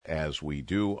as we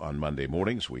do on Monday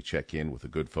mornings. We check in with the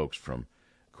good folks from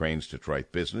Crane's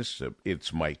Detroit Business.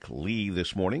 It's Mike Lee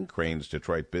this morning, Crane's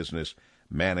Detroit Business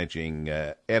Managing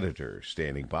Editor,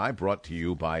 standing by, brought to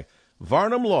you by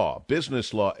Varnum Law,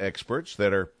 business law experts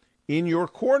that are in your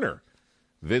corner.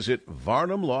 Visit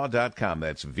varnumlaw.com.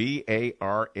 That's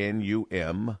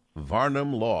VARNUM,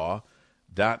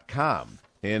 varnumlaw.com.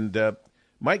 And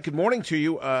Mike, good morning to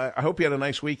you. I hope you had a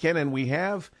nice weekend, and we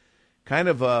have kind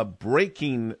of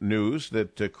breaking news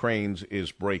that Crane's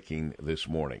is breaking this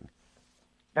morning.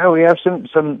 Now we have some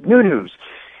new news.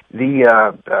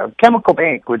 The Chemical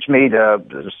Bank, which made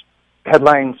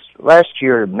headlines last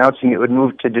year announcing it would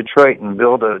move to Detroit and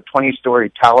build a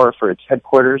 20-story tower for its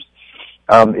headquarters,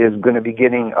 is going to be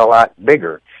getting a lot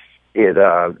bigger.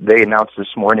 They announced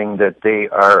this morning that they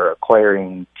are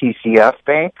acquiring TCF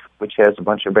Bank, which has a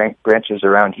bunch of bank branches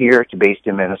around here, based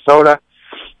in Minnesota.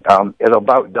 It'll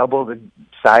about double the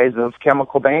size of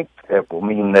Chemical Bank. It will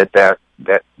mean that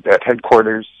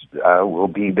headquarters will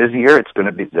be busier. It's going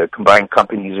to be, the combined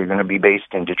companies are going to be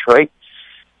based in Detroit.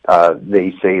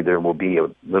 They say there will be a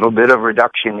little bit of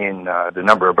reduction in the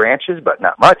number of branches, but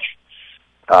not much.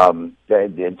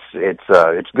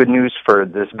 It's good news for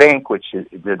this bank, which is,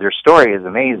 their story is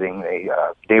amazing.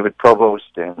 David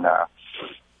Provost and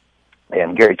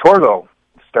Gary Torgo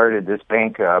started this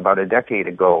bank about a decade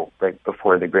ago, right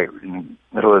before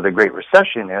middle of the Great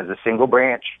Recession, as a single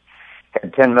branch,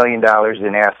 had $10 million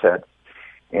in assets,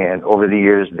 and over the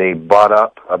years they bought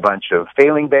up a bunch of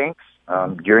failing banks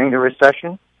during the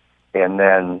recession, and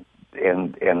then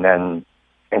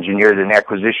engineered an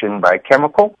acquisition by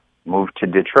Chemical, moved to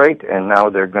Detroit, and now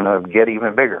they're going to get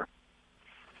even bigger.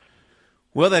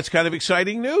 Well, that's kind of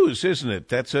exciting news, isn't it?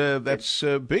 That's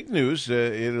big news.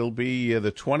 It'll be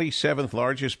the 27th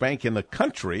largest bank in the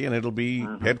country, and it'll be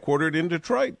headquartered in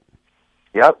Detroit.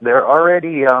 Yep, they're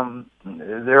already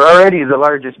the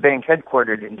largest bank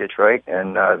headquartered in Detroit,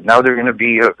 and now they're going to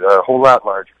be a whole lot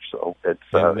larger. So it's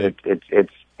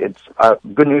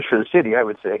good news for the city, I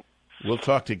would say. We'll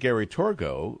talk to Gary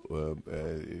Torgo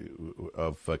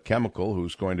of Chemical,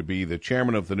 who's going to be the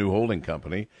chairman of the new holding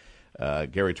company.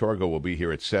 Gary Torgo will be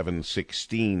here at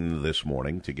 7:16 this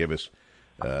morning to give us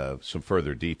some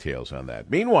further details on that.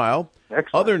 Meanwhile,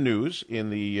 excellent other news in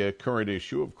the current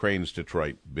issue of Crane's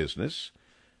Detroit Business.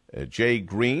 Jay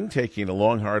Green taking a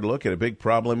long, hard look at a big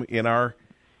problem in our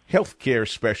healthcare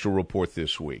special report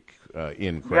this week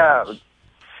in Crane's. Yeah,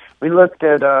 we looked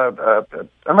at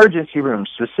emergency rooms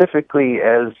specifically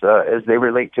as they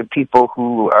relate to people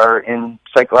who are in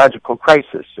psychological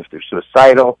crisis. If they're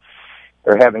suicidal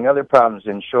or having other problems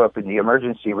and show up in the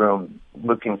emergency room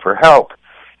looking for help.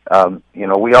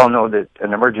 We all know that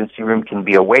an emergency room can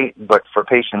be a wait, but for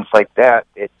patients like that,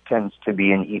 it tends to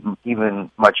be an even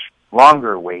much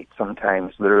longer wait,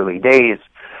 sometimes literally days.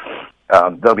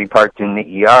 They'll be parked in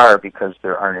the ER because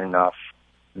there aren't enough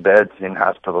beds in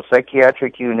hospital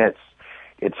psychiatric units.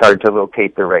 It's hard to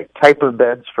locate the right type of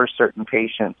beds for certain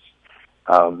patients.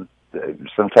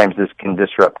 Sometimes this can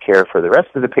disrupt care for the rest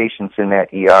of the patients in that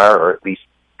ER, or at least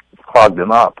clog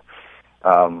them up,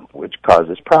 which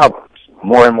causes problems.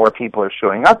 More and more people are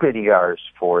showing up at ERs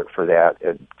for that.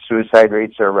 Suicide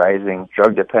rates are rising.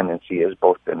 Drug dependency has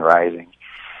both been rising.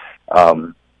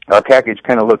 Our package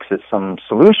kind of looks at some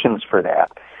solutions for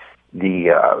that.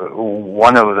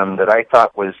 One of them that I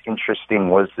thought was interesting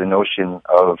was the notion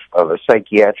of a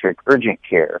psychiatric urgent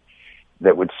care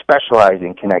that would specialize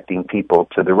in connecting people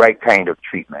to the right kind of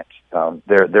treatment.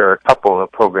 There are a couple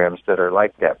of programs that are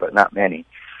like that, but not many.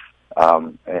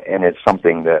 And it's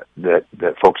something that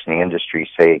folks in the industry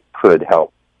say could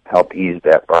help ease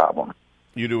that problem.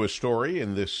 You do a story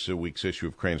in this week's issue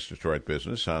of Crane's Detroit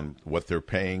Business on what they're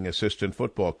paying assistant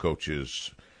football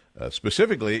coaches,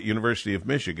 specifically at University of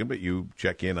Michigan, but you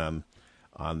check in on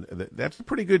that's a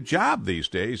pretty good job these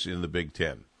days in the Big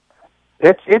Ten.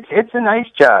 It's a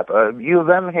nice job. U of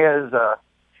M has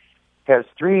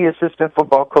 3 assistant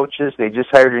football coaches. They just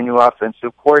hired a new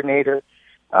offensive coordinator,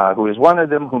 who is one of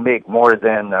them, who make more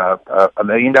than $1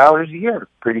 million a year.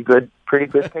 Pretty good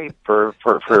pay for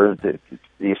the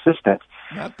assistants.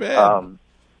 Not bad.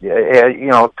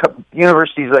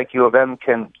 Universities like U of M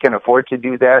can afford to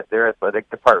do that. Their athletic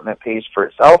department pays for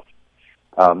itself.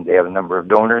 They have a number of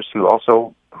donors who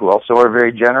also are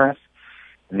very generous.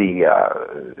 But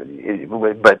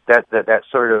that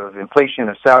sort of inflation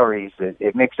of salaries,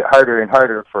 it makes it harder and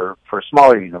harder for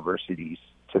smaller universities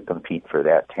to compete for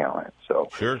that talent. So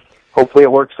sure. Hopefully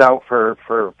it works out for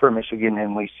Michigan,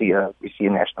 and we see a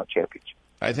national championship.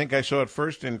 I think I saw it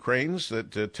first in Crane's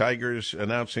that Tigers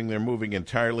announcing they're moving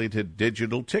entirely to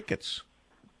digital tickets.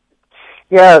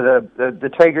 Yeah,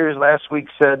 the Tigers last week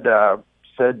said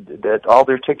said that all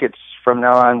their tickets from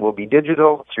now on will be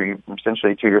digital,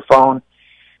 essentially to your phone.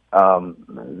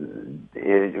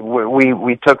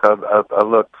 We took a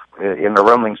look in the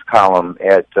rumblings column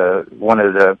at one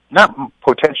of the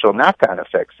potential knock-on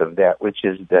effects of that, which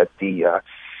is that the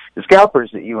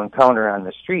scalpers that you encounter on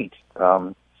the street,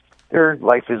 their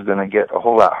life is going to get a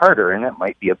whole lot harder, and that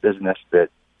might be a business that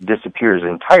disappears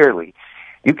entirely.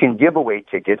 You can give away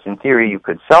tickets. In theory, you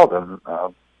could sell them.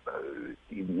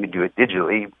 You do it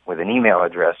digitally with an email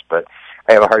address, but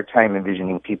I have a hard time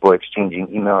envisioning people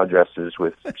exchanging email addresses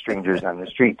with strangers on the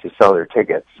street to sell their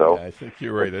tickets. So yeah, I think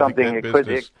you're right. Something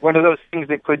that one of those things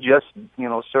that could just,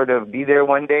 sort of be there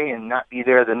one day and not be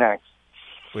there the next.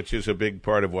 Which is a big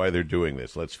part of why they're doing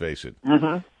this, let's face it.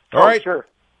 Mm-hmm. All right. Sure.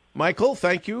 Michael,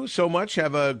 thank you so much.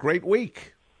 Have a great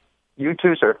week. You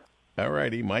too, sir. All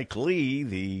righty. Mike Lee,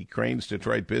 the Crain's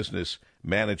Detroit Business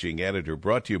Managing Editor,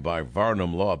 brought to you by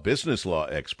Varnum Law, business law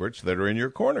experts that are in your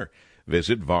corner.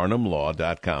 Visit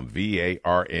varnumlaw.com,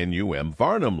 VARNUM,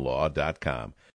 varnumlaw.com.